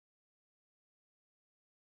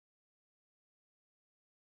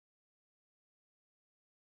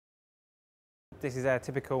This is our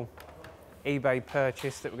typical eBay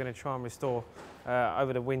purchase that we're going to try and restore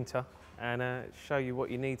over the winter, and show you what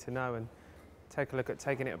you need to know and take a look at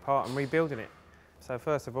taking it apart and rebuilding it. So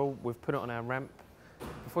first of all, we've put it on our ramp.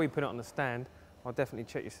 Before you put it on the stand, I'll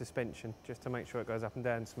definitely check your suspension just to make sure it goes up and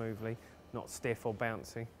down smoothly, not stiff or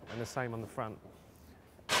bouncy, and the same on the front.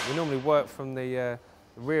 We normally work from the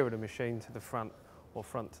rear of the machine to the front or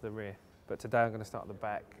front to the rear, but today I'm going to start at the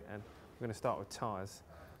back and we're going to start with tyres.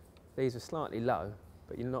 These are slightly low,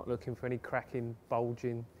 but you're not looking for any cracking,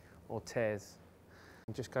 bulging or tears.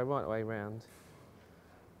 And just go right the way round,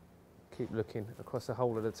 keep looking across the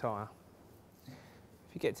whole of the tyre.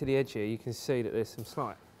 If you get to the edge here, you can see that there's some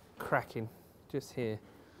slight cracking just here.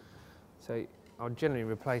 So I'll generally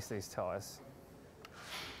replace these tyres.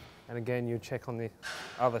 And again, you'll check on the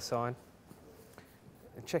other side.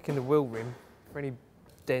 And checking the wheel rim for any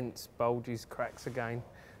dents, bulges, cracks again,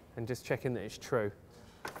 and just checking that it's true.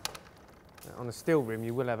 On a steel rim,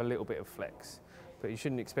 you will have a little bit of flex, but you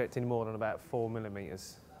shouldn't expect any more than about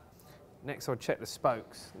 4mm. Next, I'll check the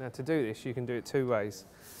spokes. Now, to do this, you can do it two ways.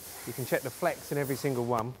 You can check the flex in every single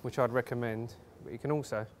one, which I'd recommend, but you can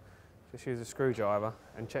also just use a screwdriver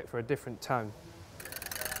and check for a different tone.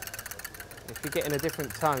 If you're getting a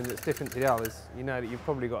different tone that's different to the others, you know that you've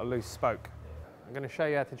probably got a loose spoke. I'm going to show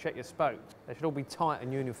you how to check your spokes. They should all be tight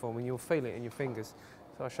and uniform, and you'll feel it in your fingers.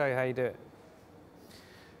 So I'll show you how you do it.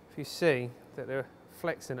 If you see that they're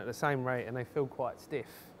flexing at the same rate and they feel quite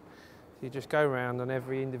stiff, you just go around on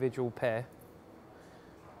every individual pair,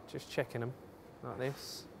 just checking them like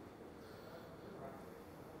this.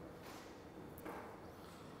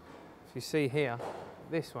 If you see here,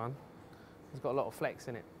 this one has got a lot of flex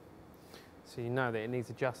in it. So you know that it needs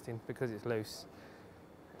adjusting because it's loose.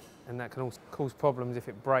 And that can also cause problems if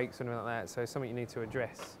it breaks or anything like that, so it's something you need to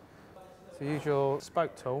address. So use your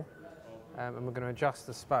spoke tool, and we're going to adjust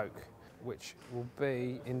the spoke, which will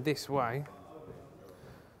be in this way,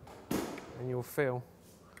 and you'll feel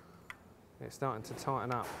it's starting to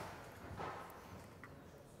tighten up.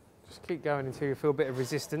 Just keep going until you feel a bit of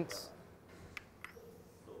resistance.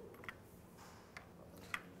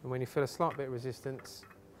 And when you feel a slight bit of resistance,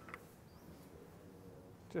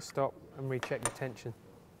 just stop and recheck the tension.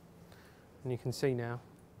 And you can see now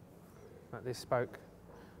that this spoke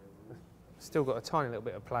still got a tiny little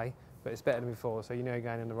bit of play, but it's better than before, so you know you're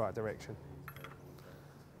going in the right direction.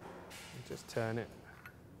 And just turn it.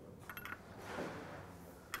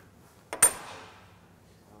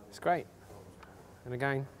 It's great. And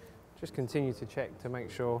again, just continue to check to make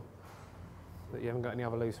sure that you haven't got any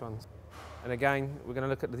other loose ones. And again, we're going to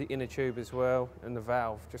look at the inner tube as well and the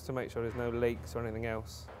valve, just to make sure there's no leaks or anything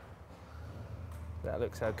else. That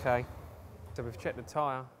looks okay. So we've checked the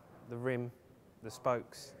tyre, the rim, the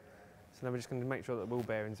spokes. So now we're just going to make sure that the wheel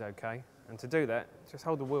bearing's okay. And to do that, just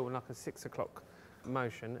hold the wheel in like a 6 o'clock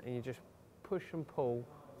motion, and you just push and pull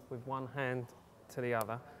with one hand to the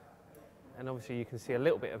other. And obviously you can see a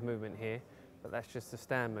little bit of movement here, but that's just the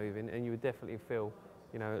stand moving, and you would definitely feel,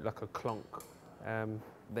 you know, like a clonk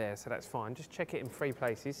there, so that's fine. Just check it in 3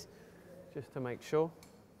 places, just to make sure.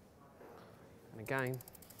 And again,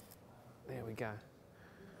 there we go.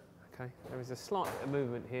 Okay, there is a slight bit of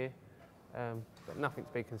movement here, but nothing to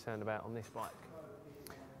be concerned about on this bike.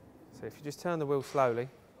 So if you just turn the wheel slowly,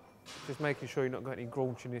 just making sure you've not got any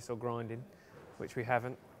graunchiness or grinding, which we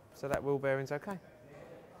haven't, so that wheel bearing's okay.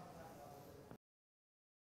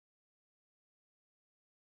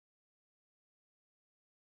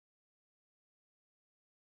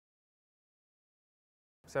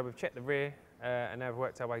 So we've checked the rear, and now we've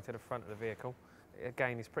worked our way to the front of the vehicle.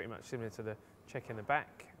 Again, it's pretty much similar to the checking the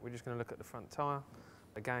back. We're just going to look at the front tyre,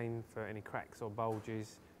 again for any cracks or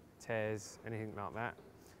bulges, tears, anything like that.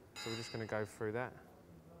 So we're just going to go through that.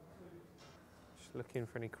 Just looking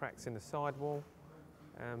for any cracks in the sidewall,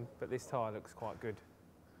 but this tyre looks quite good.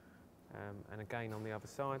 And again on the other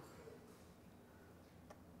side,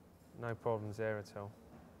 no problems there at all.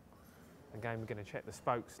 Again, we're going to check the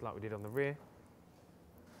spokes like we did on the rear.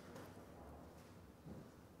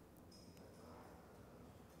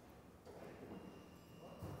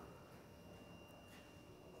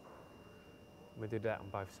 We did that on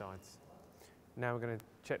both sides. Now we're going to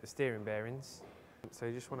check the steering bearings. So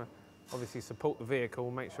you just want to obviously support the vehicle,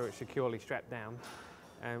 make sure it's securely strapped down.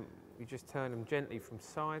 And you just turn them gently from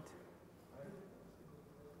side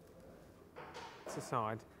to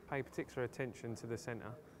side. Pay particular attention to the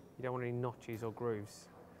centre. You don't want any notches or grooves,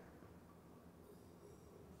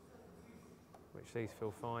 which these feel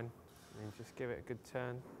fine. And just give it a good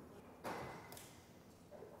turn.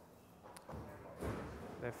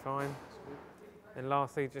 They're fine. And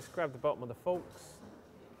lastly, just grab the bottom of the forks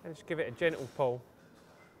and just give it a gentle pull,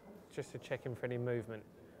 just to check in for any movement.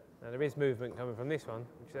 Now there is movement coming from this one,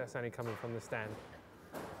 which that's only coming from the stand.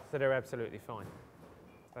 So they're absolutely fine.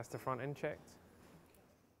 That's the front end checked.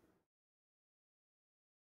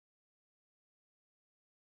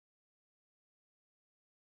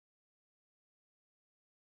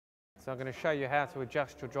 So I'm going to show you how to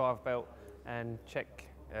adjust your drive belt and check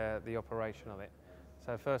the operation of it.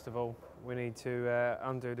 So first of all, we need to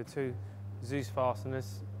undo the two Zeus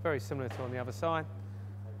fasteners, very similar to on the other side.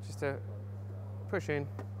 Just to push in,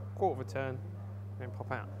 quarter of a turn, and then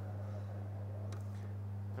pop out.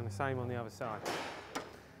 And the same on the other side.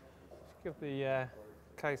 Just give the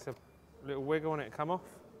case a little wiggle and it'll come off.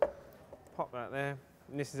 Pop that there,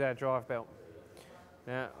 and this is our drive belt.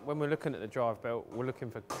 Now, when we're looking at the drive belt, we're looking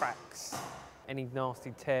for cracks, any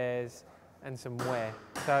nasty tears, and some wear.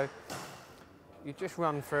 So you just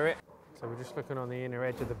run through it. So we're just looking on the inner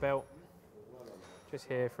edge of the belt, just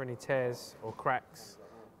here for any tears or cracks,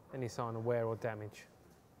 any sign of wear or damage.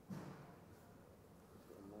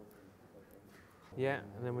 Yeah,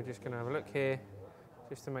 and then we're just going to have a look here,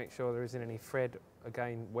 just to make sure there isn't any thread,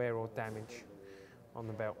 again, wear or damage on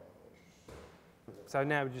the belt. So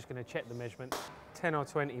now we're just going to check the measurement, 10 or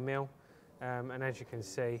 20 mil, and as you can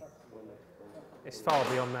see, it's far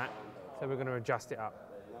beyond that, so we're going to adjust it up.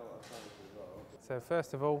 So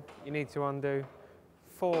first of all, you need to undo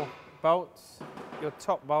 4 bolts, your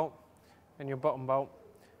top bolt and your bottom bolt,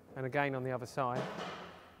 and again on the other side,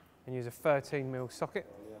 and use a 13 mil socket,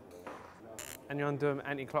 and you undo them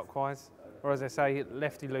anti-clockwise, or as I say,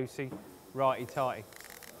 lefty-loosey, righty-tighty.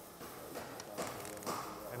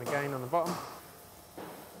 And again on the bottom.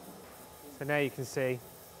 So now you can see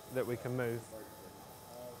that we can move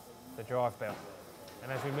the drive belt.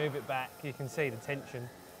 And as we move it back, you can see the tension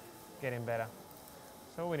getting better.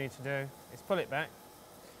 So all we need to do is pull it back,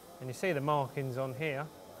 and you see the markings on here.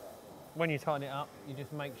 When you tighten it up, you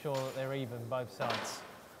just make sure that they're even both sides.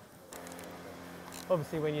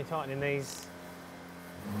 Obviously when you're tightening these,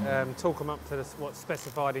 torque them up to what's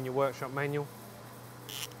specified in your workshop manual.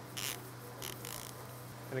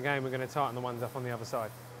 And again, we're going to tighten the ones up on the other side.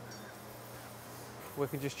 We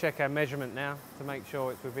can just check our measurement now to make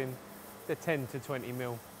sure it's within the 10 to 20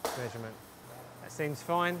 mil measurement. That seems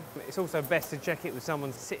fine. It's also best to check it with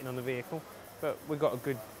someone sitting on the vehicle, but we've got a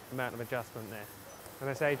good amount of adjustment there. And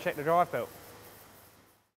I say check the drive belt.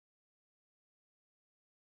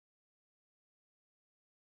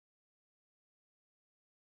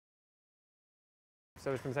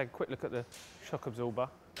 So we're going to take a quick look at the shock absorber.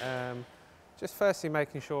 Just firstly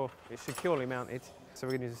making sure it's securely mounted. So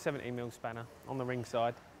we're going to use a 17 mil spanner on the ring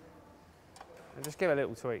side. And just give it a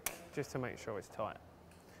little tweak, just to make sure it's tight.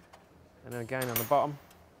 And then again on the bottom.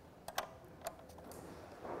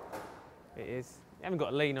 It is. You haven't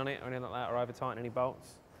got a lean on it or anything like that, or over tighten any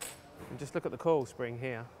bolts. And just look at the coil spring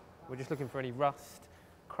here. We're just looking for any rust,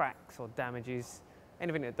 cracks or damages,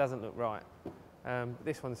 anything that doesn't look right.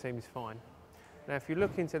 This one seems fine. Now if you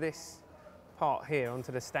look into this part here,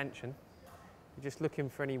 onto the stanchion, you're just looking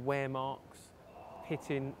for any wear marks,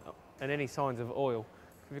 hitting, and any signs of oil.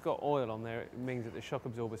 If you've got oil on there, it means that the shock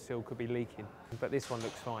absorber seal could be leaking, but this one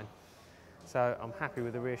looks fine. So I'm happy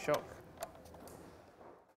with the rear shock.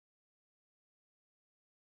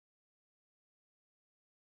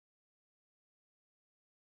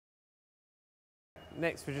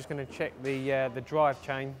 Next, we're just going to check the drive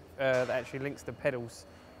chain that actually links the pedals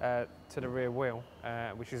to the rear wheel,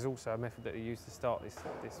 which is also a method that you use to start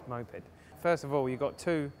this moped. First of all, you've got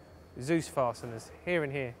 2 Zeus fasteners here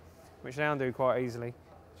and here, which they undo quite easily.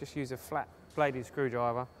 Just use a flat bladed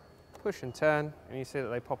screwdriver, push and turn, and you see that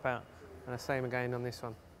they pop out. And the same again on this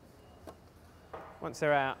one. Once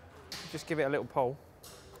they're out, just give it a little pull,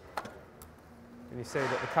 and you see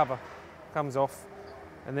that the cover comes off,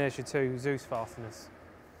 and there's your 2 Zeus fasteners.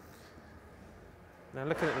 Now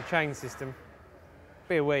looking at the chain system,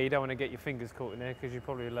 be aware you don't want to get your fingers caught in there, because you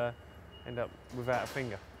probably will end up without a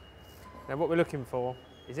finger. Now what we're looking for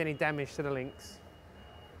is any damage to the links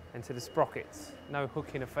and to the sprockets, no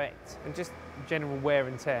hooking effect, and just general wear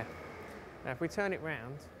and tear. Now if we turn it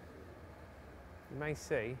round, you may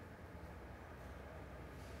see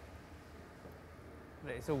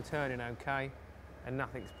that it's all turning okay and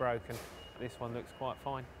nothing's broken. This one looks quite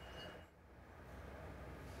fine.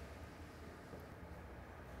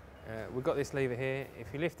 We've got this lever here. If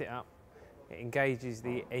you lift it up, it engages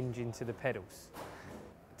the engine to the pedals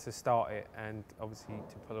to start it and obviously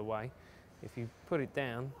to pull away. If you put it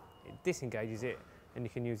down, it disengages it and you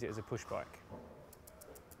can use it as a push bike.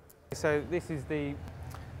 So this is the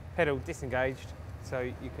pedal disengaged, so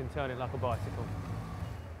you can turn it like a bicycle.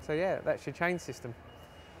 So yeah, that's your chain system.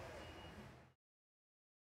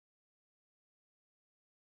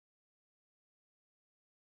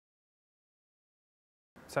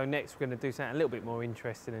 So next we're going to do something a little bit more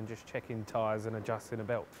interesting than just checking tyres and adjusting a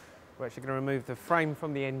belt. We're actually going to remove the frame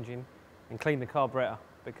from the engine and clean the carburettor,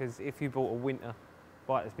 because if you bought a winter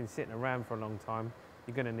bike that's been sitting around for a long time,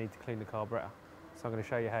 you're going to need to clean the carburettor. So I'm going to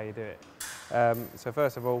show you how you do it. So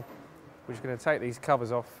first of all, we're just going to take these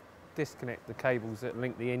covers off, disconnect the cables that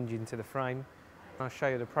link the engine to the frame, and I'll show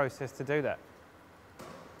you the process to do that.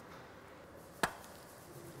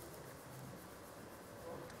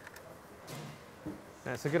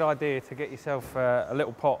 Now it's a good idea to get yourself a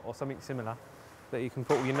little pot or something similar that you can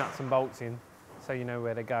put all your nuts and bolts in so you know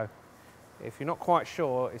where they go. If you're not quite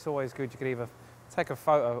sure, it's always good, you can either take a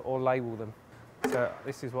photo or label them. So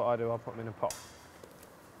this is what I do, I'll put them in a pot.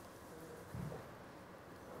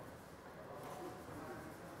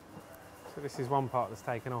 So this is one part that's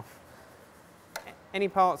taken off. Any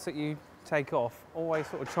parts that you take off, always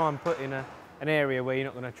sort of try and put in an area where you're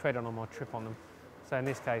not going to tread on them or trip on them. So in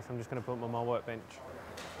this case, I'm just going to put them on my workbench.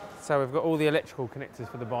 So we've got all the electrical connectors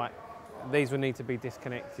for the bike. These will need to be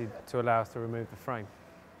disconnected to allow us to remove the frame.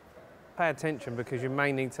 Pay attention because you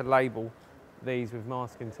may need to label these with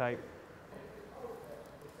masking tape.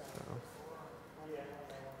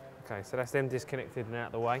 Okay, so that's them disconnected and out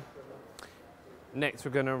of the way. Next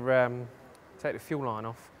we're going to take the fuel line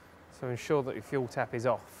off, so ensure that your fuel tap is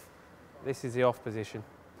off. This is the off position.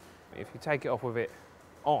 If you take it off with it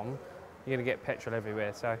on, you're going to get petrol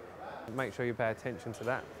everywhere, so make sure you pay attention to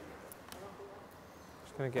that.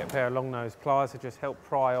 Just going to get a pair of long nose pliers to just help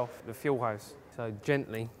pry off the fuel hose. So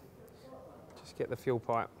gently, just get the fuel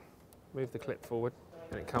pipe, move the clip forward,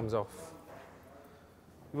 and it comes off.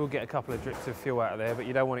 You will get a couple of drips of fuel out of there, but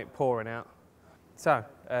you don't want it pouring out. So,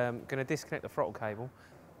 going to disconnect the throttle cable.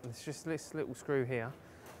 It's just this little screw here.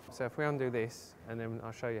 So if we undo this, and then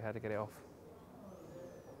I'll show you how to get it off.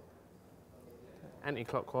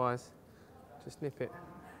 Anti-clockwise, just nip it.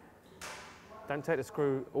 Don't take the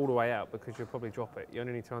screw all the way out because you'll probably drop it. You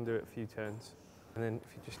only need to undo it a few turns. And then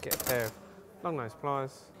if you just get a pair of long nose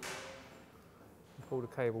pliers, and pull the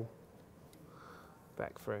cable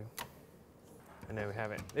back through. And there we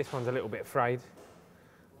have it. This one's a little bit frayed,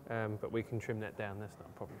 but we can trim that down, that's not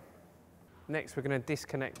a problem. Next we're going to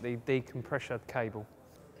disconnect the decompressor cable.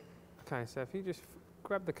 Okay, so if you just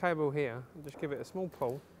grab the cable here and just give it a small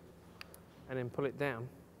pull and then pull it down,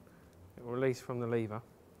 it will release from the lever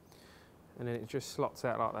and then it just slots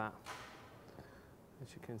out like that,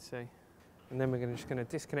 as you can see. And then we're just going to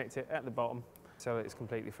disconnect it at the bottom so that it's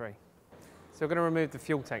completely free. So we're going to remove the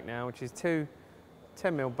fuel tank now, which is two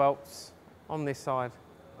 10mm bolts on this side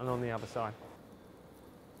and on the other side.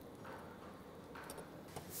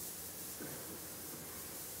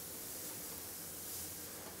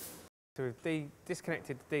 So we've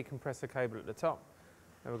disconnected the decompressor cable at the top,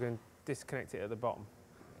 and we're going to disconnect it at the bottom.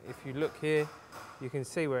 If you look here, you can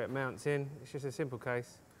see where it mounts in. It's just a simple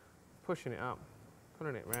case, pushing it up,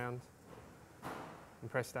 pulling it round,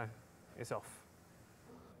 and presto, it's off.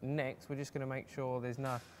 Next, we're just going to make sure there's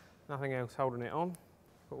nothing else holding it on.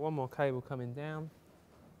 Got one more cable coming down,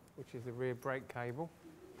 which is the rear brake cable.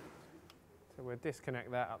 So we'll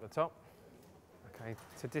disconnect that at the top. Okay,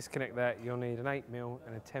 to disconnect that, you'll need an 8mm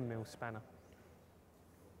and a 10mm spanner.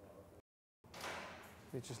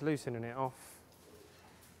 You're just loosening it off,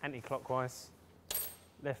 anti-clockwise,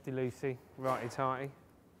 lefty-loosey, righty-tighty.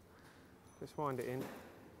 Just wind it in.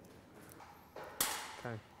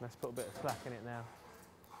 Okay, let's put a bit of slack in it now,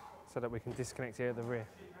 so that we can disconnect it at the rear.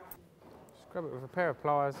 Just grab it with a pair of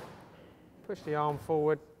pliers, push the arm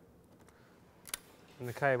forward, and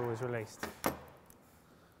the cable is released.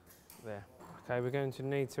 There. Okay, we're going to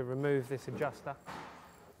need to remove this adjuster.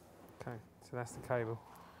 Okay, so that's the cable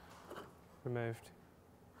removed.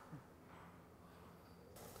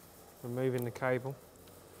 Removing the cable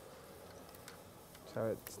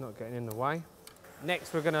so it's not getting in the way.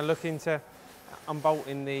 Next we're going to look into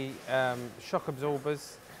unbolting the shock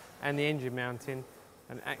absorbers and the engine mounting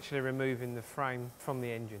and actually removing the frame from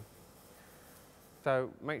the engine.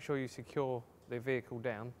 So make sure you secure the vehicle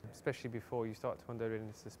down, especially before you start to undo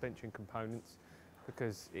the suspension components,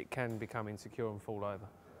 because it can become insecure and fall over.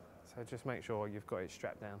 So just make sure you've got it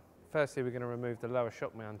strapped down. Firstly, we're going to remove the lower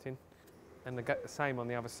shock mounting, and the same on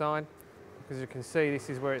the other side, because you can see this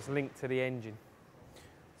is where it's linked to the engine.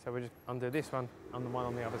 So we'll just undo this one and the one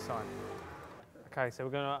on the other side. Okay, so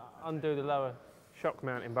we're going to undo the lower shock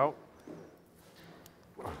mounting bolt.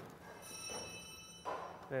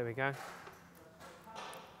 There we go.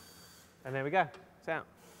 And there we go, it's out.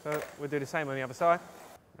 So we'll do the same on the other side.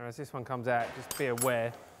 Now as this one comes out, just be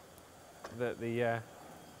aware that the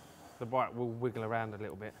bike will wiggle around a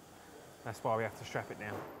little bit. That's why we have to strap it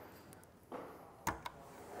down.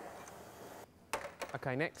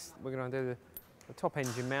 Okay, next we're going to do the top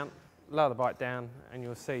engine mount, lower the bike down, and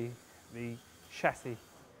you'll see the chassis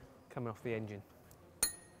coming off the engine.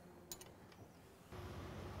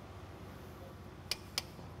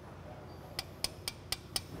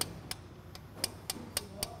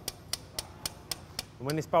 And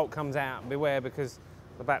when this bolt comes out, beware, because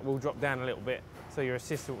the back will drop down a little bit, so your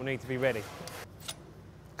assistant will need to be ready.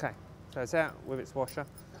 Okay, so it's out with its washer.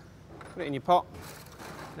 Put it in your pot.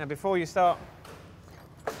 Now before you start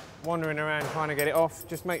wandering around trying to get it off,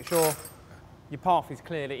 just make sure your path is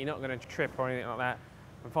clear, that you're not going to trip or anything like that,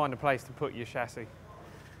 and find a place to put your chassis.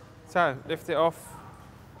 So lift it off.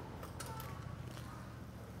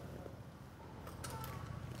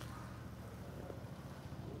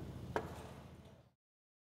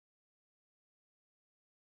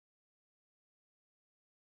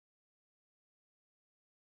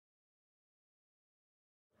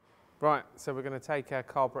 Right, so we're going to take our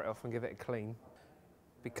carburetor off and give it a clean,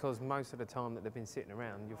 because most of the time that they've been sitting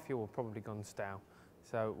around, your fuel will probably gone stale.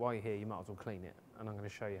 So while you're here, you might as well clean it, and I'm going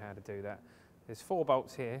to show you how to do that. There's 4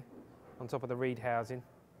 bolts here on top of the reed housing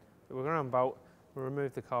that we're going to unbolt. We'll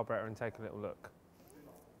remove the carburetor and take a little look.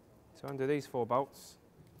 So undo these 4 bolts,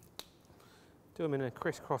 do them in a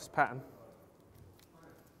crisscross pattern.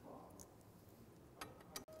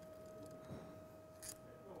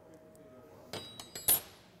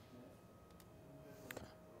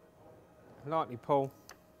 Lightly pull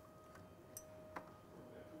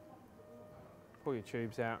your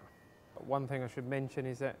tubes out. One thing I should mention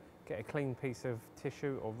is that get a clean piece of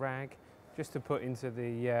tissue or rag just to put into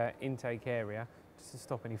the intake area, just to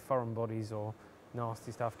stop any foreign bodies or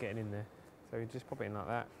nasty stuff getting in there. So you just pop it in like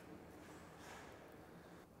that.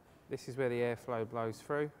 This is where the airflow blows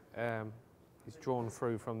through. It's drawn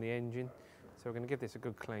through from the engine. So we're going to give this a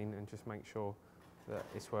good clean and just make sure that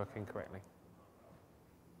it's working correctly.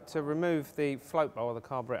 To remove the float bowl of the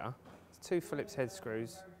carburetor, it's 2 Phillips head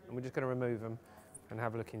screws, and we're just going to remove them and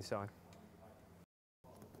have a look inside.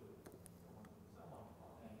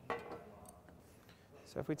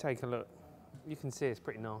 So if we take a look, you can see it's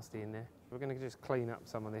pretty nasty in there. We're going to just clean up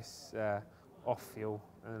some of this off fuel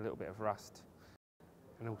and a little bit of rust.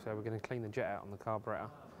 And also we're going to clean the jet out on the carburetor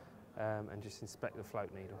and just inspect the float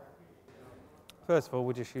needle. First of all,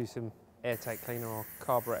 we'll just use some airtake cleaner or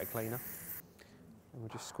carburetor cleaner. And we'll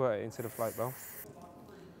just squirt it into the float bowl.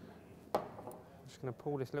 I'm just going to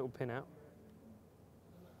pull this little pin out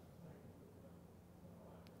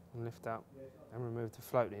and lift up and remove the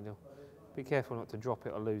float needle. Be careful not to drop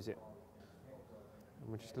it or lose it. And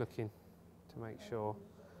we're just looking to make sure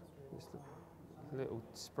this little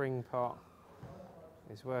spring part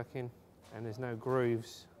is working and there's no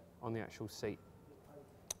grooves on the actual seat.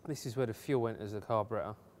 This is where the fuel enters the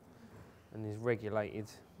carburetor and is regulated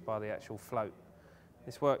by the actual float.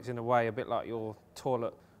 This works in a way a bit like your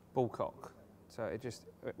toilet ballcock. So it just,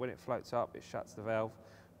 when it floats up, it shuts the valve.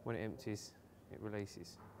 When it empties, it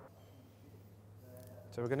releases.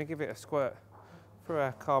 So we're going to give it a squirt through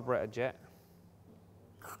our carburetor jet.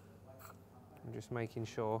 I'm just making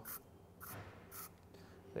sure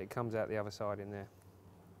that it comes out the other side in there.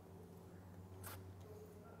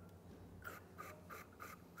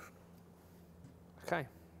 Okay,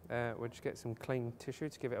 we'll just get some clean tissue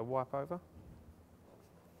to give it a wipe over.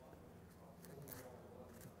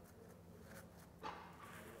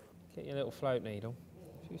 Get your little float needle.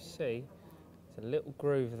 If you see, there's a little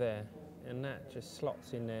groove there, and that just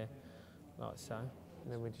slots in there like so.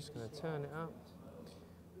 And then we're just going to turn it up,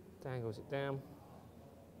 dangles it down.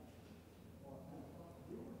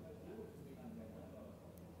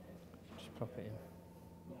 Just plop it in.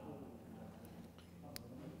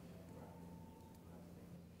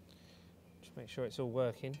 Just make sure it's all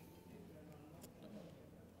working.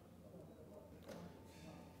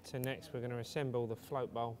 So next we're going to assemble the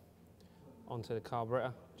float bowl onto the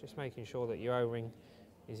carburetor, just making sure that your O-ring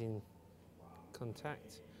is in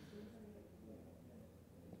contact.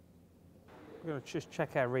 We're going to just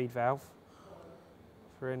check our reed valve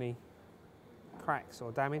for any cracks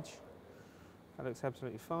or damage. That looks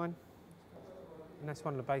absolutely fine. And that's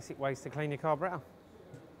one of the basic ways to clean your carburetor.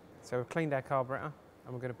 So we've cleaned our carburetor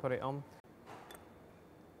and we're going to put it on.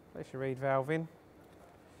 Place your reed valve in.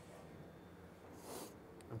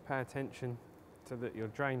 And pay attention so that your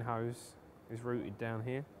drain hose is routed down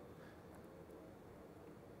here.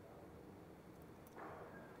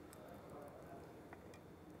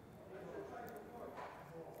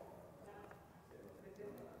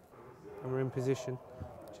 And we're in position.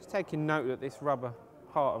 Just taking note that this rubber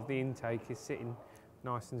part of the intake is sitting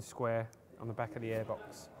nice and square on the back of the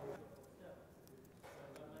airbox.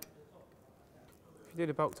 If you do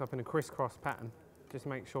the bolts up in a crisscross pattern, just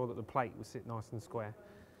make sure that the plate will sit nice and square.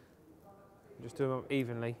 Just do them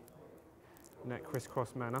evenly in that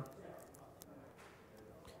crisscross manner.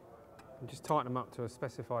 And just tighten them up to a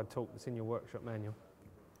specified torque that's in your workshop manual.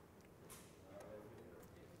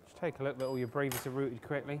 Just take a look that all your breathers are routed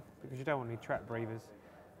correctly, because you don't want any trap breathers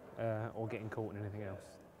or getting caught in anything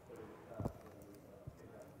else.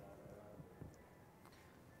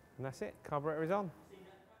 And that's it, carburetor is on.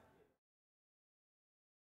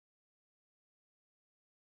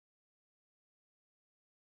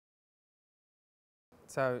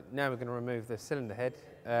 So now we're going to remove the cylinder head,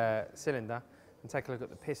 cylinder, and take a look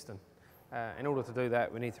at the piston. In order to do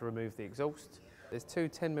that, we need to remove the exhaust. There's two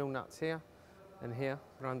 10mm nuts here and here.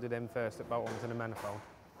 We're going to undo them first that bolt onto the manifold.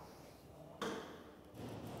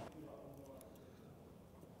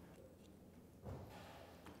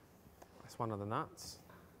 That's one of the nuts.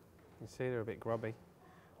 You can see they're a bit grubby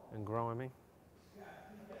and grimy.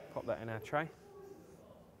 Pop that in our tray.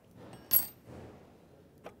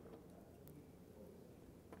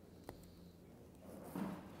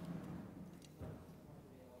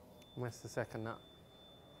 And that's the second nut.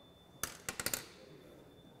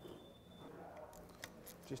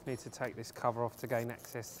 Just need to take this cover off to gain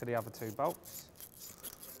access to the other two bolts.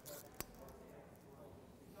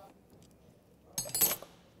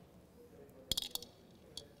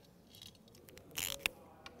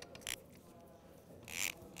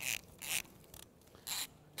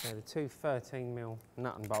 Okay, the two 13mm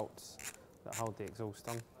nut and bolts that hold the exhaust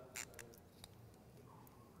on.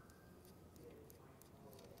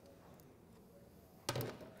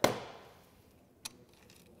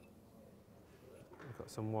 We've got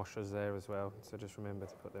some washers there as well, so just remember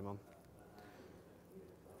to put them on.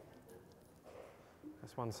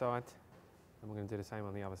 That's one side, and we're going to do the same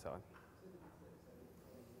on the other side.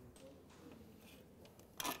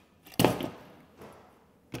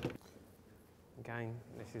 Again,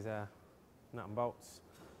 this is nut and bolts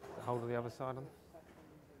that hold the other side on.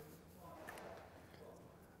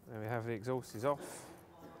 There we have the exhaust is off.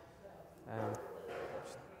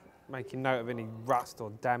 Just making note of any rust or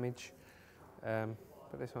damage.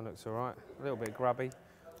 But this one looks all right. A little bit grubby,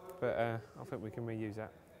 but I think we can reuse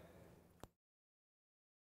that.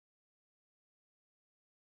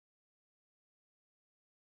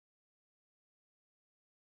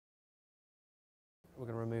 We're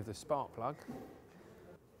going to remove the spark plug.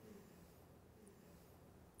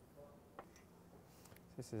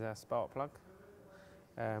 This is our spark plug.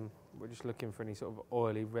 We're just looking for any sort of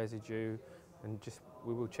oily residue, and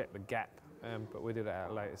we will check the gap, but we'll do that at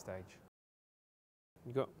a later stage.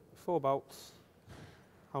 You've got 4 bolts,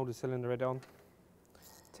 hold the cylinder head on,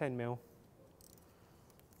 10mm.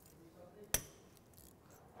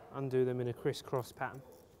 Undo them in a crisscross pattern.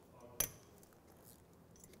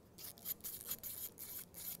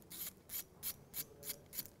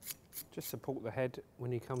 Just support the head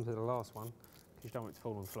when you come to the last one, because you don't want it to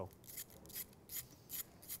fall on the floor.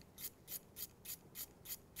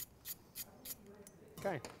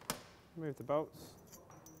 Okay, remove the bolts.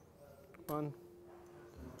 1,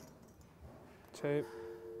 2,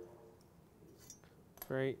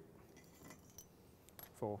 3,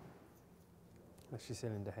 4. That's your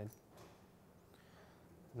cylinder head.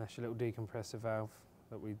 And that's your little decompressor valve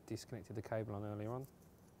that we disconnected the cable on earlier on.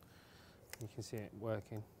 You can see it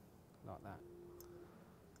working like that.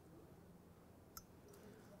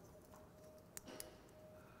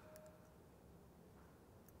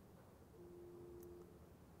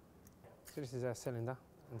 So this is our cylinder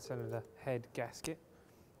and cylinder head gasket.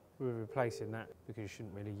 We're replacing that because you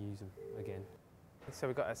shouldn't really use them again. So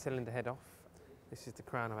we've got our cylinder head off. This is the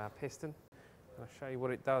crown of our piston. I'll show you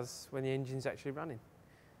what it does when the engine's actually running.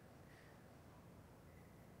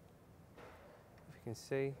 If you can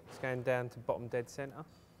see, it's going down to bottom dead centre.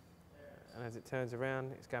 And as it turns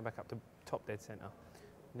around, it's going back up to top dead centre.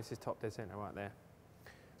 And this is top dead centre right there.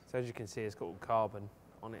 So as you can see, it's got all carbon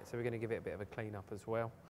on it, so we're going to give it a bit of a clean up as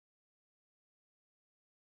well.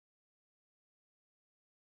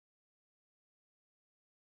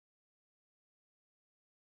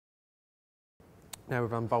 Now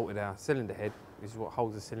we've unbolted our cylinder head. This is what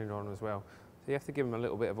holds the cylinder on as well. So you have to give them a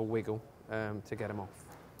little bit of a wiggle to get them off.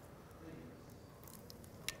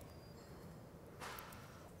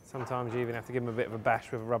 Sometimes you even have to give them a bit of a bash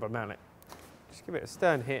with a rubber mallet. Just give it a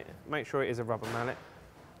stern hit, make sure it is a rubber mallet.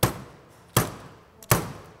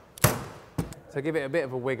 So give it a bit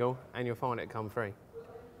of a wiggle and you'll find it come free.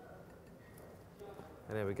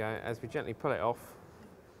 And there we go. As we gently pull it off,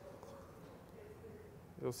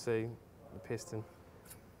 you'll see the piston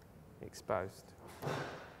exposed.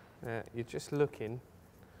 You're just looking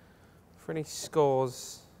for any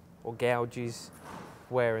scores or gouges,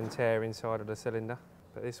 wear and tear inside of the cylinder.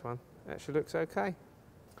 But this one actually looks okay.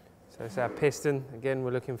 So it's our piston. Again,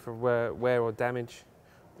 we're looking for wear or damage,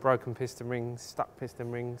 broken piston rings, stuck piston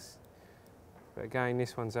rings. But again,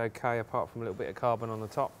 this one's okay, apart from a little bit of carbon on the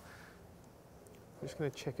top. I'm just going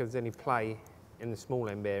to check if there's any play in the small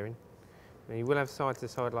end bearing. Now you will have side to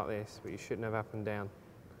side like this, but you shouldn't have up and down.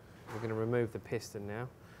 We're going to remove the piston now.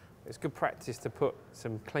 It's good practice to put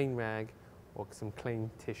some clean rag or some clean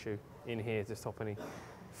tissue in here to stop any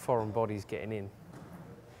foreign bodies getting in.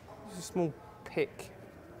 Just a small pick.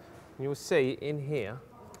 And you'll see in here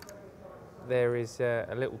there is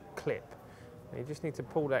a little clip. Now you just need to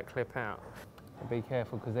pull that clip out. And be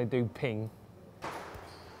careful because they do ping.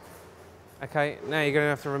 Okay, now you're going to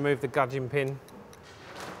have to remove the gudgeon pin.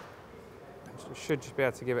 You should just be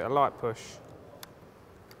able to give it a light push.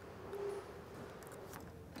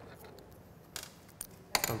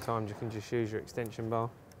 Sometimes you can just use your extension bar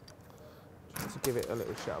just to give it a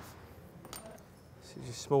little shove. This is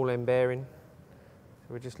your small end bearing.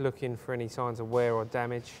 So we're just looking for any signs of wear or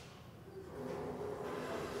damage.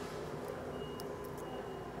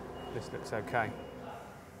 This looks okay.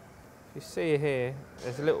 You see here,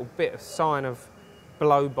 there's a little bit of sign of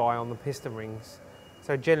blow-by on the piston rings.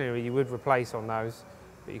 So generally you would replace on those,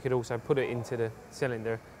 but you could also put it into the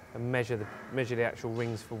cylinder and measure the actual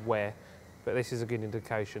rings for wear. But this is a good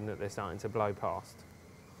indication that they're starting to blow past.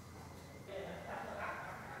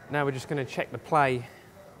 Now we're just going to check the play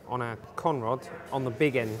on our con rod on the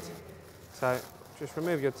big end. So just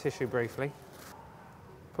remove your tissue briefly.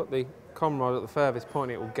 Put the con rod at the furthest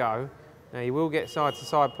point it will go. Now you will get side to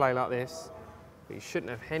side play like this, but you shouldn't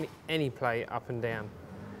have any play up and down.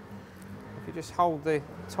 If you just hold the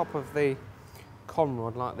top of the con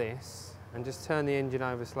rod like this and just turn the engine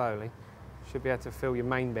over slowly, you should be able to feel your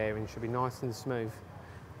main bearing should be nice and smooth.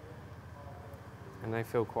 And they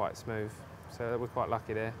feel quite smooth, so we're quite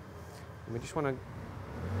lucky there. And we just want to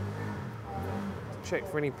check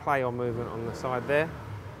for any play or movement on the side there.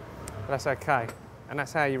 But that's okay, and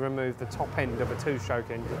that's how you remove the top end of a two-stroke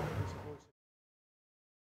engine.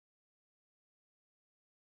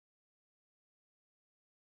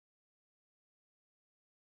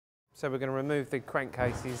 So we're going to remove the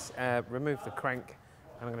crankcases, remove the crank,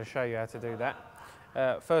 and I'm going to show you how to do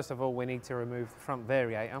that. First of all, we need to remove the front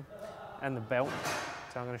variator and the belt.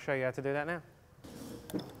 So I'm going to show you how to do that now.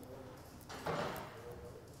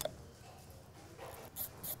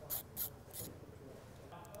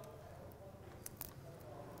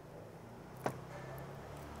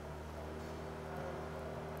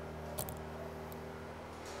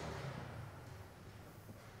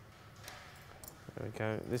 There we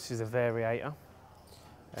go. This is a variator,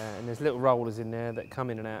 and there's little rollers in there that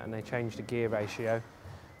come in and out, and they change the gear ratio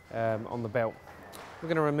on the belt. We're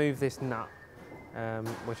going to remove this nut,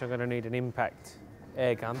 which I'm going to need an impact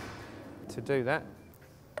air gun to do that.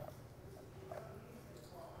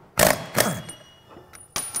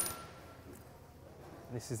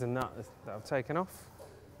 This is a nut that I've taken off.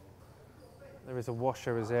 There is a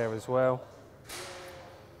washer there as well.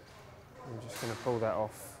 I'm just going to pull that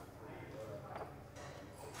off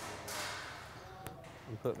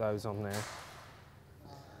and put those on there.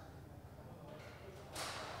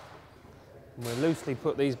 And we'll loosely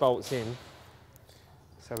put these bolts in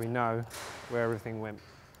so we know where everything went.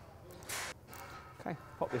 Okay,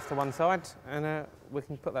 pop this to one side and we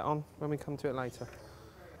can put that on when we come to it later.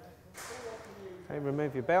 Okay,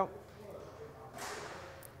 remove your belt.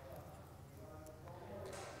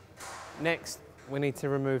 Next, we need to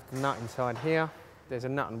remove the nut inside here. There's a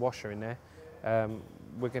nut and washer in there.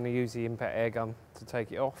 We're going to use the impact air gun to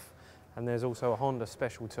take it off, and there's also a Honda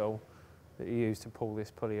special tool that you use to pull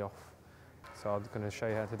this pulley off. So I'm going to show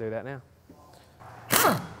you how to do that now.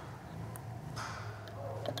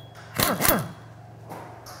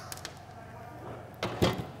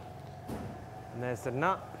 And there's the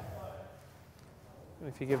nut. And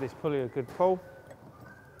if you give this pulley a good pull,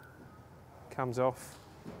 it comes off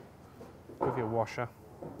with your washer.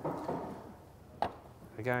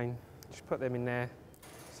 Again, just put them in there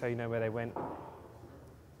so you know where they went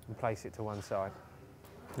and place it to one side.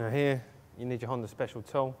 Now here, you need your Honda special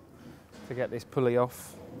tool to get this pulley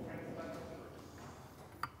off.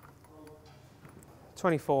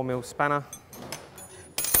 24mm spanner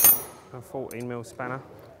and 14mm spanner.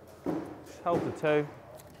 Just hold the two.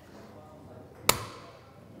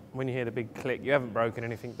 When you hear the big click, you haven't broken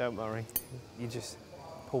anything, don't worry. You just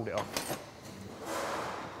pulled it off.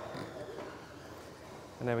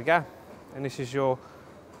 And there we go. And this is your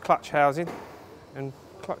clutch housing and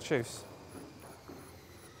clutch shoes.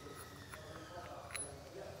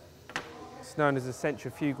 It's known as a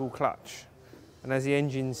centrifugal clutch. And as the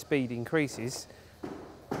engine speed increases,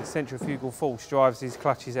 the centrifugal force drives these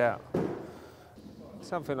clutches out. So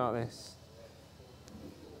something like this.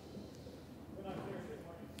 So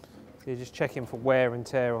you're just checking for wear and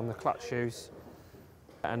tear on the clutch shoes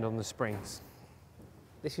and on the springs.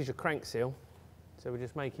 This is your crank seal, so we're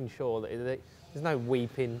just making sure that there's no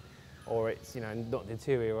weeping or it's, you know, not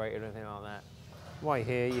deteriorated or anything like that. While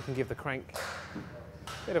here, you can give the crank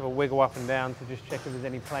a bit of a wiggle up and down to just check if there's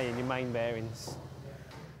any play in your main bearings.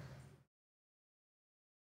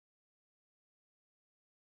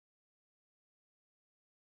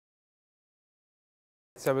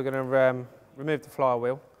 So we're going to remove the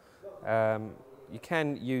flywheel. You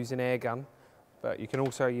can use an air gun, but you can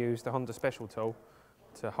also use the Honda Special tool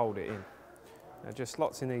to hold it in. Now just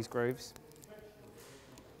slots in these grooves.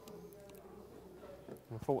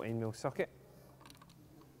 A 14mm socket.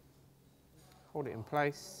 Hold it in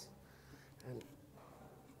place and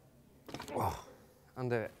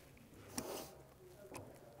undo it.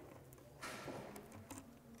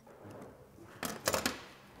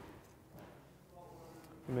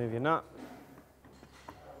 Remove your nut.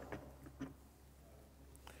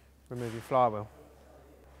 Remove your flywheel.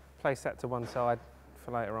 Place that to one side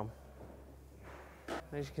for later on.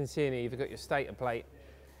 As you can see in here, you've got your stator plate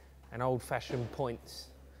and old-fashioned points.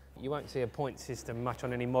 You won't see a point system much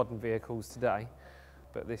on any modern vehicles today,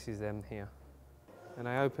 but this is them here. And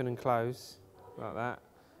they open and close like that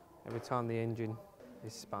every time the engine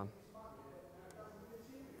is spun.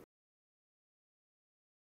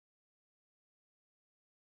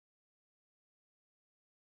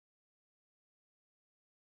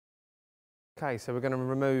 Okay, so we're going to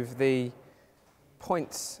remove the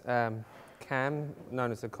points cam,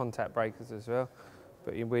 known as the contact breakers as well,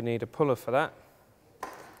 but we need a puller for that. So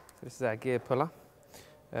this is our gear puller.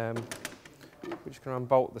 We're just going to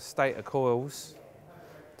unbolt the stator coils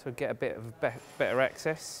to get a bit of better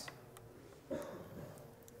access.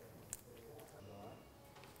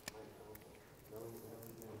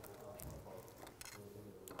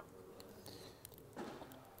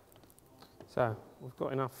 So we've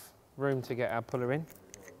got enough room to get our puller in.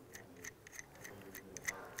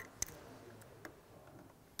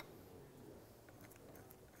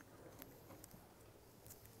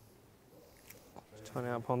 Just turn it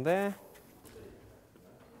up on there.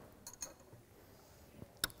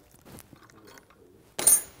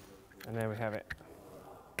 And there we have it.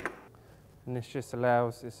 And this just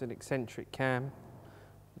allows, it's an eccentric cam.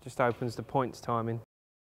 It just opens the points timing.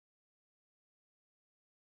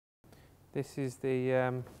 This is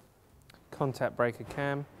the contact breaker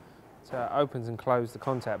cam. So it opens and closes the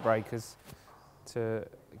contact breakers to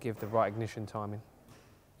give the right ignition timing.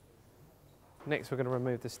 Next we're going to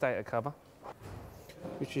remove the stator cover,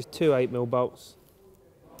 which is two 8mm bolts.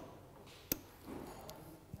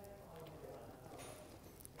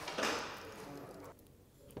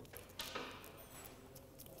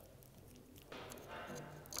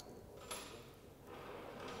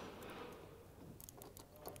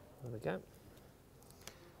 There we go.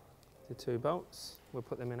 The two bolts, we'll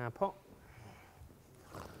put them in our pot.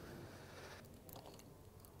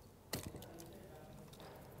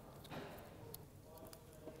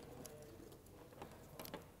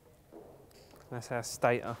 That's our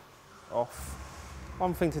stator off.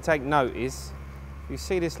 One thing to take note is, you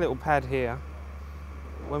see this little pad here,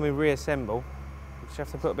 when we reassemble, we just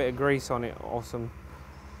have to put a bit of grease on it or some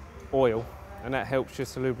oil, and that helps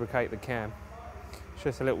just to lubricate the cam. It's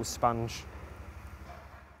just a little sponge.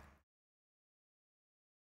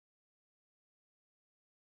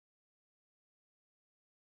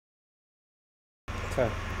 So,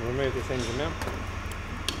 we'll remove this engine now.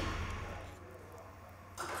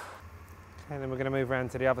 Okay, then we're going to move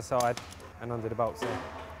around to the other side and undo the bolts there.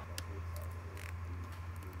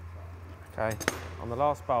 Okay, on the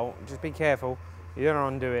last bolt, just be careful. You don't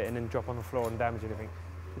want to undo it and then drop on the floor and damage anything.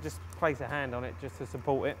 So just place a hand on it just to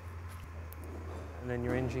support it. And then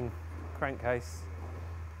your engine crankcase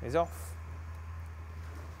is off.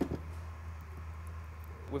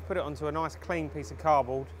 We've put it onto a nice clean piece of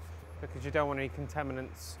cardboard because you don't want any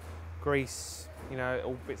contaminants, grease, you know,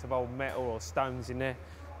 all bits of old metal or stones in there.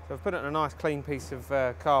 So I've put it on a nice clean piece of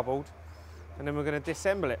cardboard, and then we're going to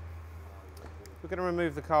disassemble it. We're going to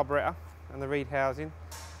remove the carburettor and the reed housing,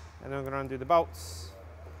 and then we're going to undo the bolts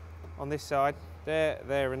on this side, there,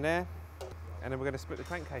 there and there, and then we're going to split the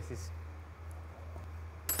crankcases.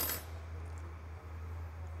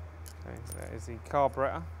 Okay, so that is the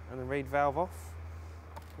carburettor and the reed valve off.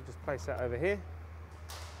 We'll just place that over here.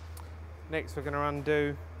 Next we're going to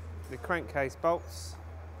undo the crankcase bolts,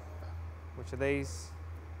 which are these.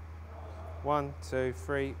 1, 2,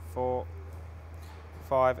 3, 4,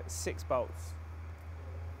 5, 6 bolts.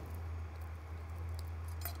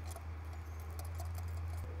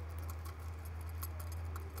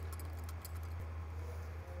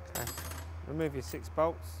 Remove your 6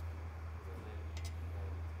 bolts.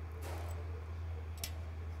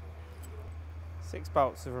 Six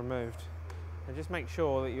bolts are removed. And just make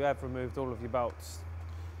sure that you have removed all of your bolts.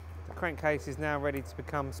 The crankcase is now ready to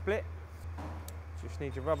become split. Just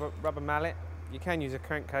need your rubber mallet. You can use a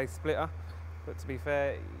crankcase splitter, but to be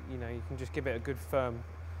fair, you know, you can just give it a good firm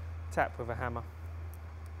tap with a hammer.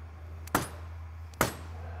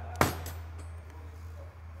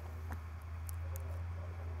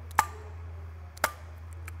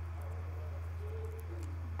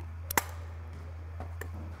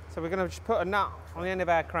 So we're going to just put a nut on the end of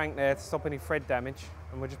our crank there to stop any thread damage,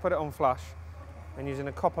 and we'll just put it on flush, and using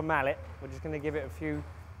a copper mallet we're just going to give it a few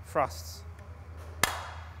thrusts.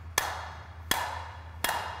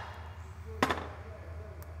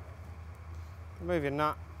 Remove your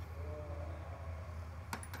nut.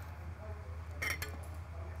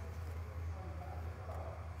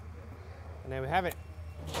 And there we have it.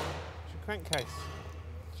 It's your crankcase.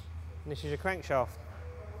 And this is your crankshaft.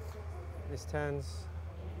 This turns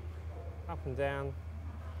up and down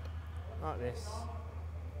like this.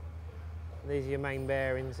 These are your main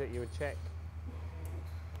bearings that you would check.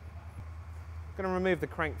 I'm going to remove the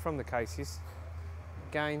crank from the cases.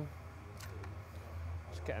 Again,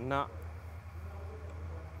 just get a nut,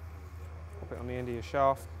 pop it on the end of your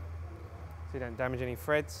shaft so you don't damage any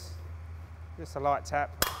threads. Just a light tap.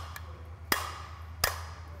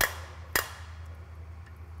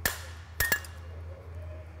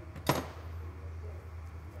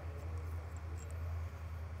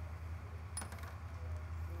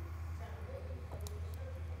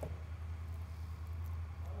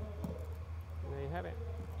 Have it.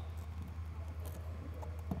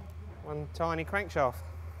 One tiny crankshaft.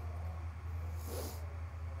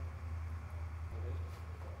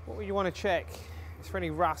 What you want to check is for any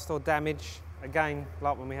rust or damage, again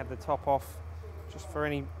like when we had the top off, just for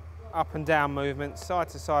any up and down movement, side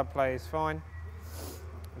to side play is fine.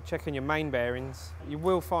 And checking your main bearings, you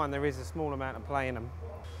will find there is a small amount of play in them.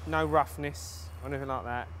 No roughness or anything like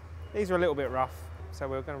that. These are a little bit rough, so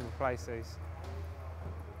we're going to replace these.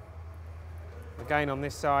 Again on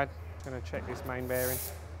this side, I'm going to check this main bearing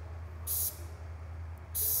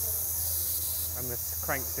and the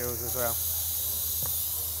crank seals as well.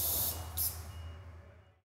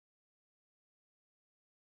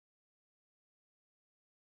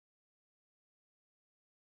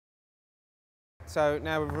 So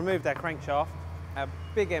now we've removed our crankshaft. Our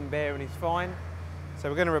big end bearing is fine, so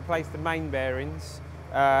we're going to replace the main bearings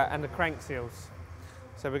and the crank seals.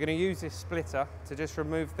 So we're going to use this splitter to just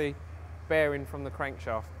remove the bearing from the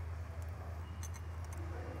crankshaft.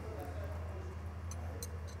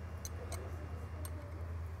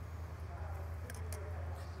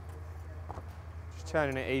 Just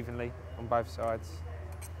turning it evenly on both sides.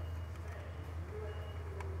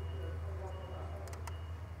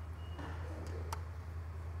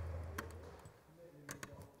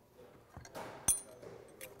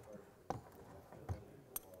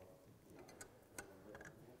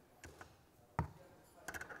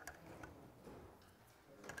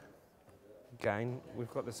 Again,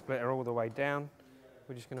 we've got the splitter all the way down.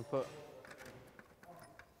 We're just going to put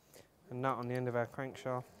a nut on the end of our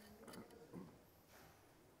crankshaft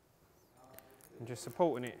and just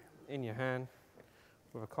supporting it in your hand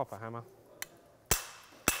with a copper hammer.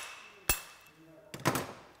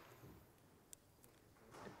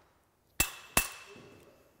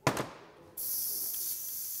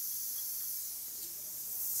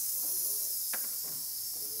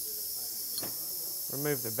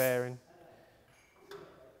 Remove the bearing.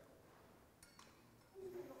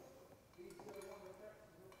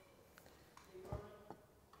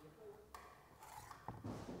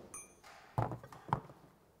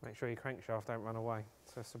 Make sure your crankshaft don't run away,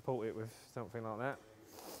 so support it with something like that.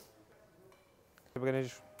 We're going to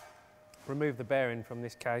just remove the bearing from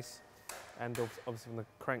this case and obviously from the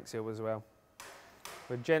crank seal as well.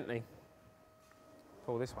 We'll gently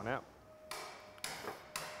pull this one out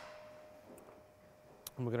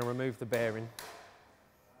and we're going to remove the bearing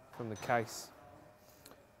from the case.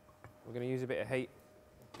 We're going to use a bit of heat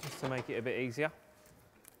just to make it a bit easier.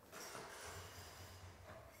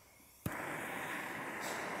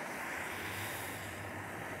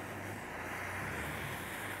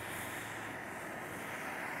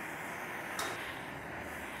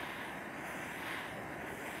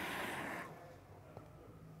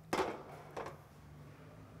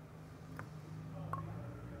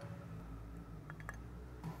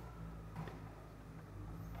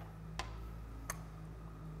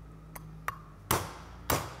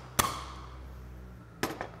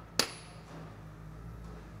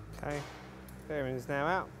 Okay, bearing is now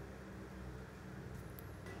out.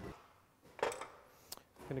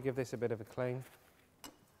 Going to give this a bit of a clean.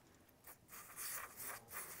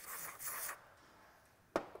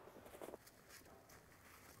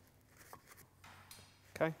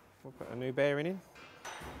 Okay, we'll put a new bearing in.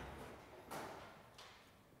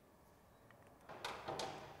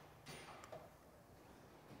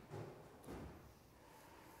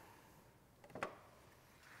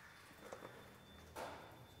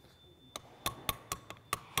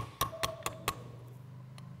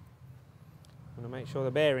 I'm going to make sure the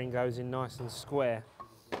bearing goes in nice and square.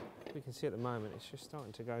 We can see at the moment it's just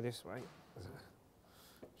starting to go this way.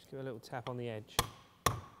 Just give it a little tap on the edge.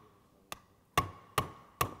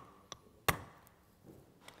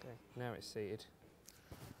 Okay, now it's seated.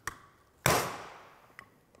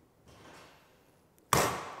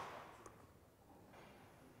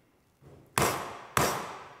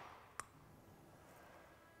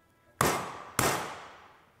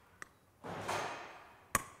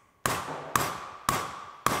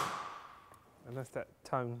 And that's that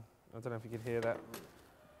tone. I don't know if you could hear that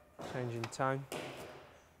change in tone.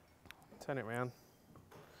 Turn it round,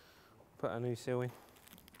 put a new seal in.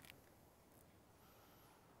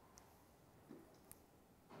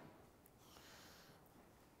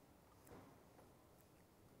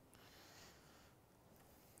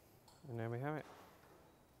 And there we have it.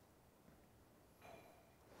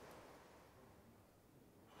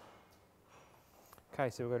 Okay,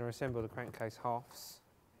 so we're going to assemble the crankcase halves.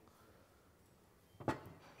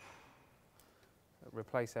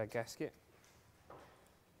 Replace our gasket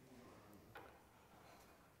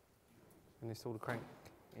and install the crank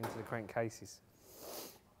into the crankcases.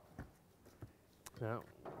 Now,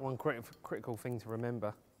 one critical thing to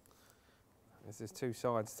remember is there's two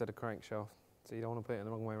sides to the crankshaft, so you don't want to put it in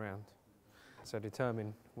the wrong way around. So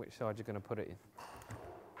determine which side you're going to put it in.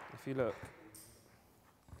 If you look,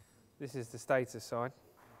 this is the stator side,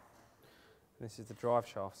 and this is the drive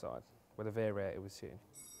shaft side where the variator was sitting.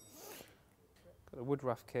 Got a wood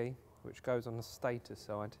rough key which goes on the stator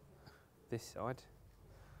side, this side,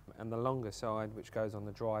 and the longer side which goes on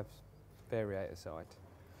the drive variator side.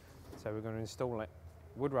 So we're going to install that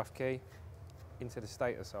wood rough key into the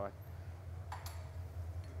stator side.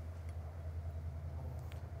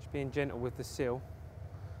 Just being gentle with the seal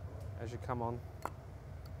as you come on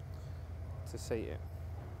to seat it.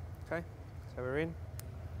 Okay, so we're in,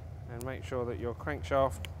 and make sure that your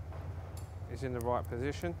crankshaft is in the right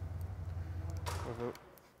position, with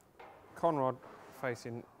a conrod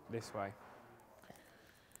facing this way.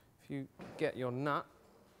 If you get your nut,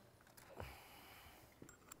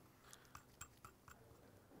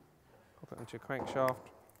 pop it onto your crankshaft,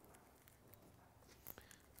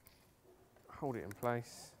 hold it in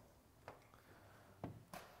place.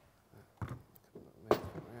 Move it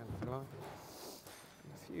around if you like.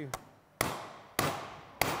 A few.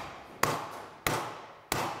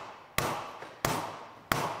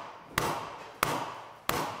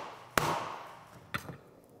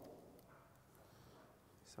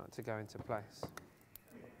 Start to go into place.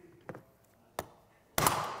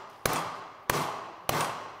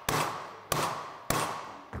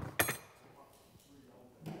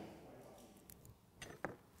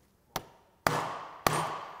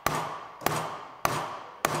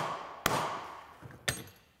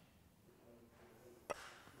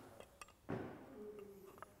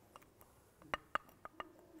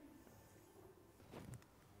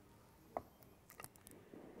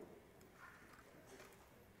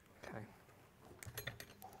 Okay.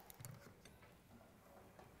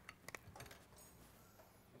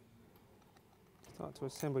 Start to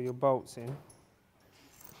assemble your bolts in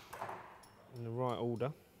the right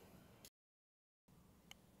order.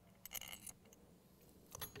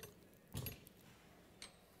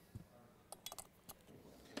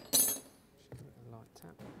 Just give it a light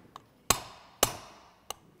tap.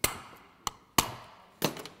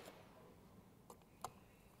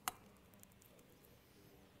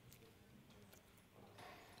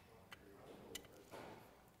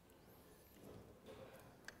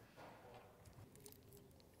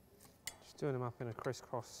 Doing them up in a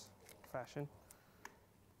crisscross fashion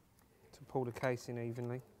to pull the case in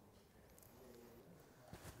evenly.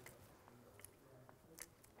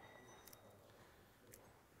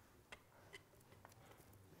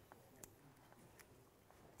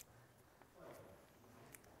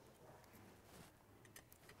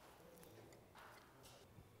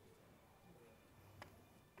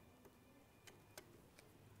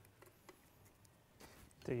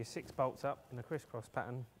 Do your 6 bolts up in a crisscross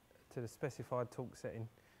pattern to the specified torque setting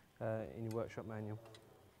in your workshop manual.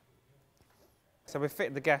 So we've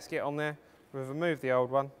fitted the gasket on there, we've removed the old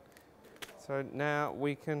one, so now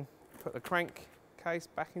we can put the crank case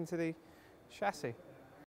back into the chassis.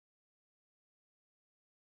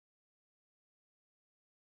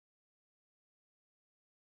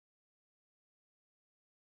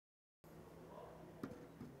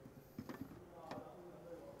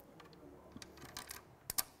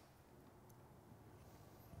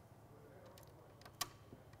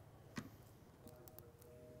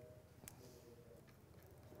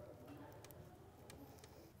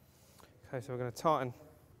 Okay, so we're going to tighten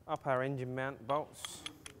up our engine mount bolts.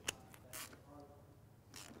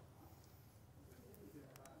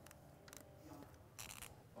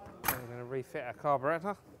 And we're going to refit our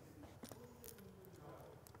carburettor.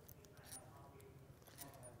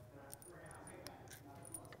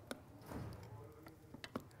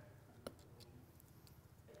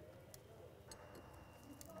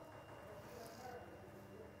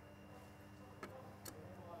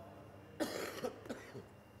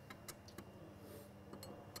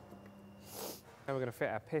 Now we're going to fit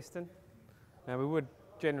our piston. Now we would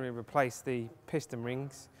generally replace the piston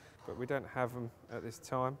rings, but we don't have them at this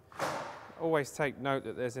time. Always take note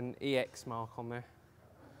that there's an EX mark on there,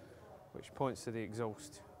 which points to the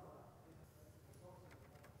exhaust.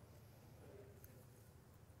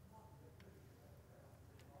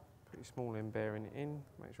 Pretty small end bearing it in,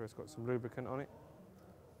 make sure it's got some lubricant on it.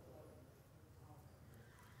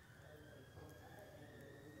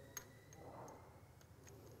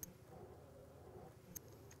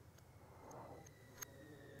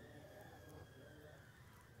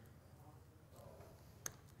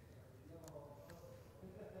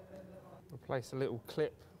 Replace a little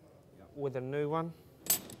clip with a new one.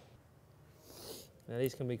 Now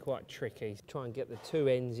these can be quite tricky. Try and get the two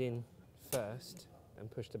ends in first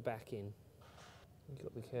and push the back in. You've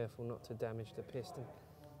got to be careful not to damage the piston.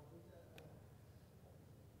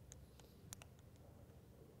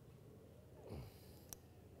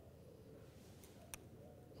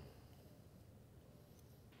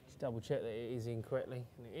 Just double check that it is in correctly,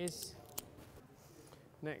 and it is.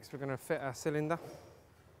 Next we're going to fit our cylinder.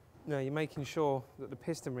 Now you're making sure that the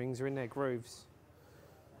piston rings are in their grooves,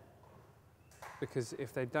 because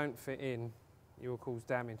if they don't fit in, you will cause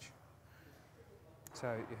damage.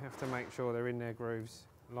 So you have to make sure they're in their grooves,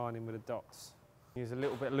 lining with the dots. Use a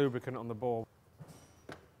little bit of lubricant on the bore,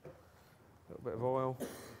 a little bit of oil.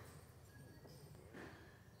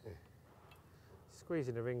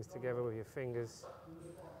 Squeezing the rings together with your fingers,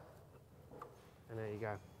 and there you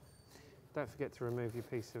go. Don't forget to remove your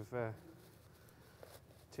piece of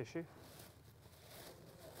tissue.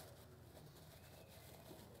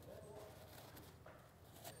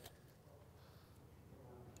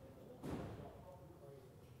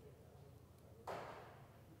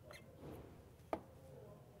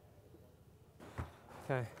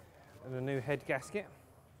 Okay, and a new head gasket.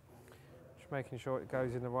 Just making sure it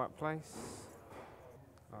goes in the right place,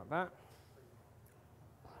 like that.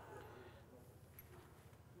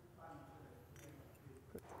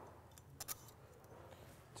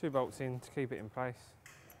 Two bolts in to keep it in place.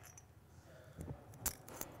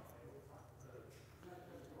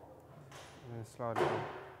 And then slide it on.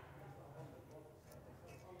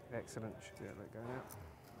 Excellent, should be able to let go now.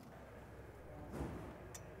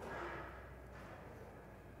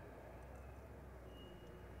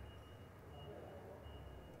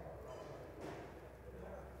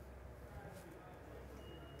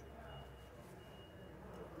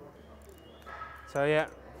 So yeah,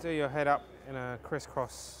 do your head up in a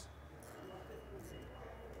crisscross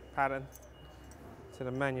pattern to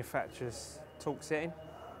the manufacturer's torque setting.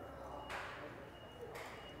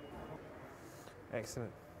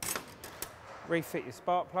 Excellent. Refit your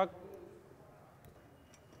spark plug.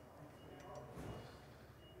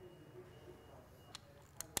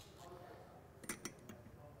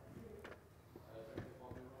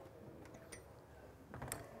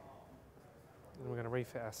 And we're going to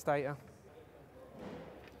refit our stator.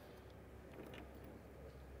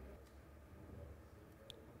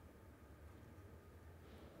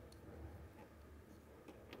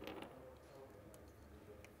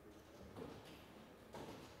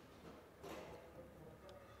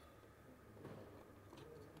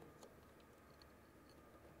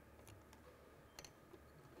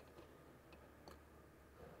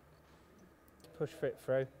 Push fit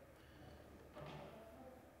through.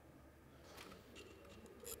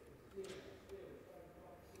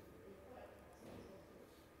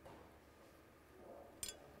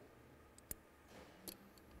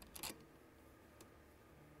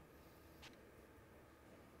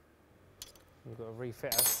 We've got to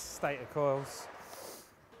refit our stator coils.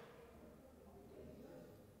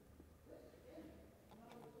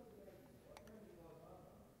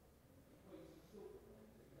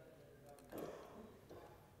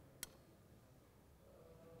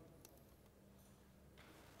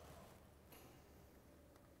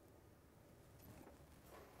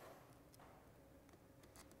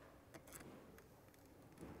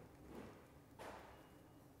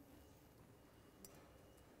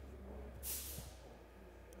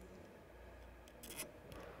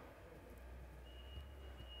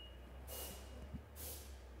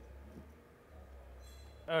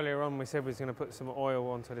 Earlier on we said we was going to put some oil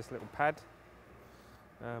onto this little pad,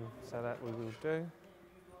 so that we will do.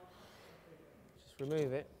 Just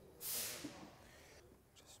remove it. Just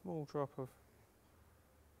a small drop of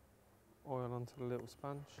oil onto the little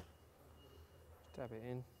sponge. Just dab it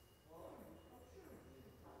in.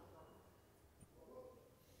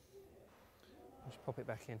 Just pop it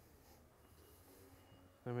back in.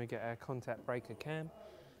 Then we get our contact breaker cam,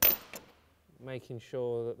 making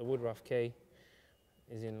sure that the woodruff key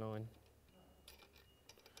is in line.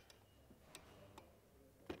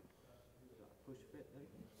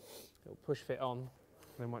 It'll push fit on,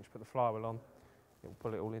 then once you put the flywheel on, it'll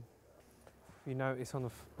pull it all in. You notice on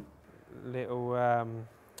the little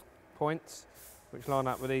points, which line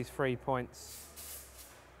up with these 3 points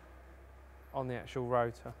on the actual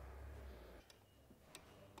rotor.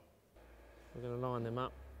 We're going to line them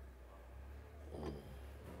up.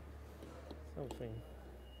 Something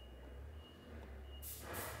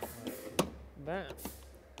like that.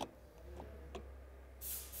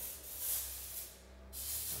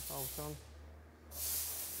 Bolt on.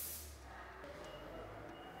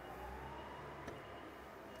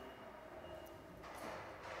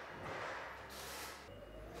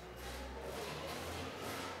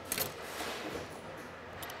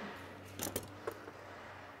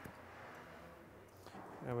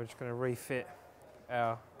 Now we're just going to refit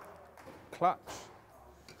our clutch.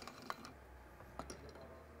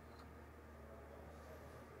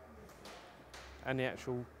 And the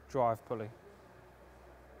actual drive pulley.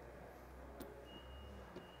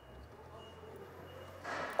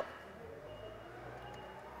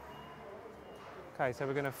 Okay, so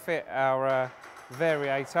we're going to fit our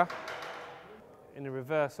variator in the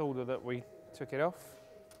reverse order that we took it off.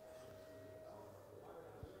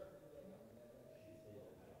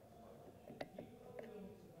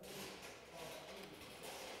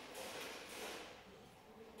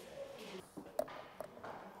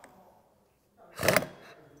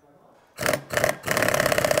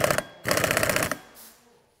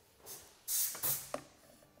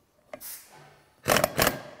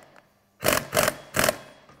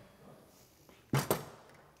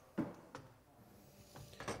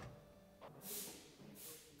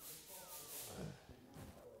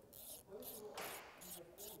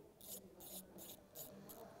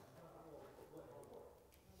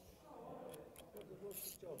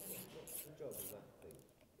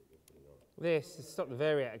 This is to stop the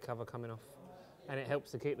variator cover coming off, and it helps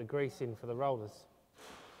to keep the grease in for the rollers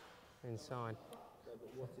inside. No, but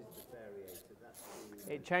what is the variator? That's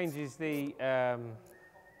It changes the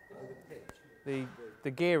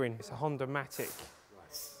gearing. It's a Honda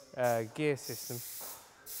gear system.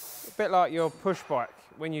 A bit like your push bike.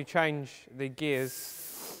 When you change the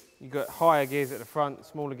gears, you've got higher gears at the front,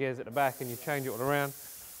 smaller gears at the back, and you change it all around.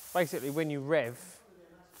 Basically, when you rev,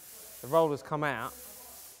 the rollers come out,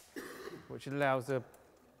 which allows the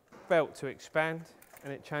belt to expand,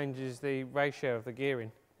 and it changes the ratio of the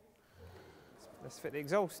gearing. Let's fit the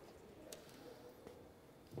exhaust.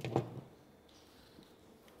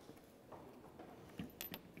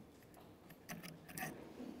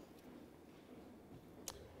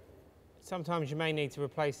 Sometimes you may need to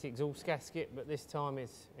replace the exhaust gasket, but this time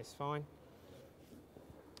it's fine.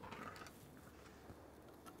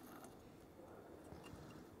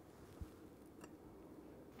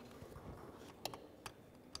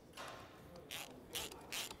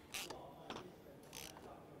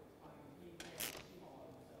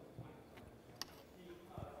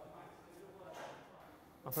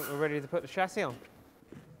 I think we're ready to put the chassis on.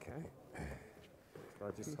 okay. Can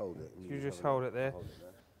I just hold it? You just hold it there.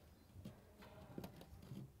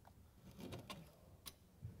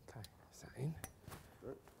 Okay, is that in?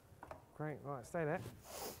 Great, right, stay there.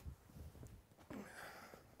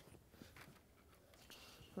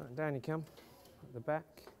 Right, down you come, at the back.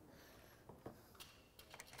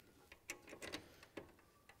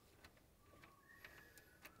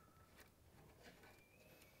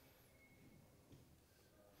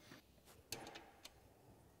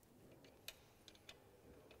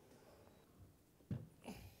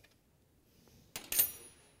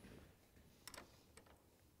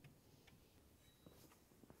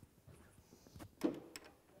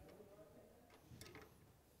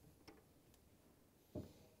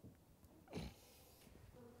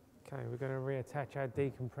 Okay, we're going to reattach our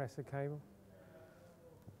decompressor cable.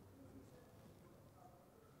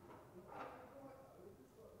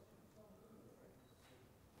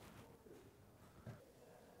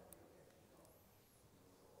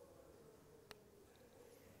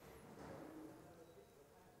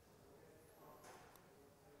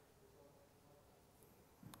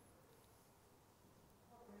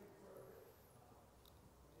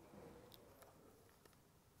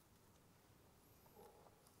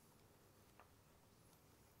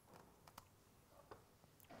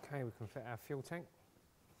 Okay, we can fit our fuel tank.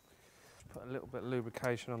 Just put a little bit of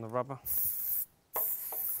lubrication on the rubber.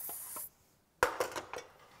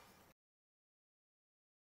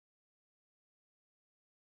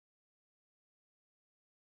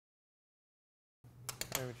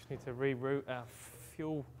 So we just need to reroute our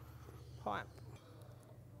fuel pipe.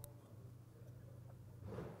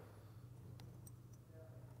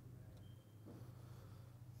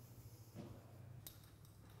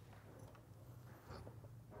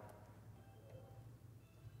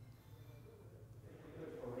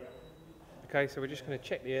 Okay, so we're just going to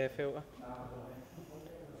check the air filter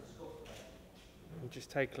and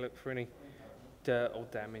just take a look for any dirt or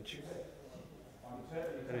damage.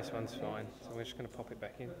 And this one's fine, so we're just going to pop it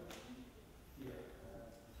back in.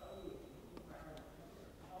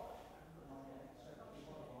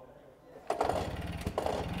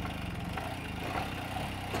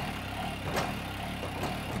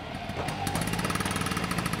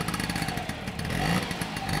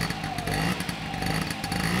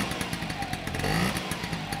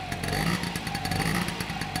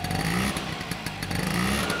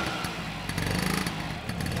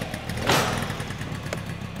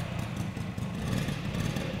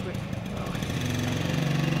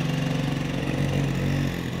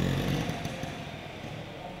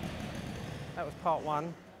 That was part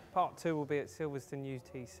one. Part two will be at Silverstone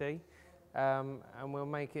UTC, and we'll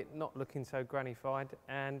make it not looking so grannified,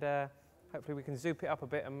 and hopefully we can zoop it up a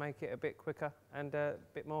bit and make it a bit quicker and a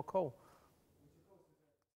bit more cool.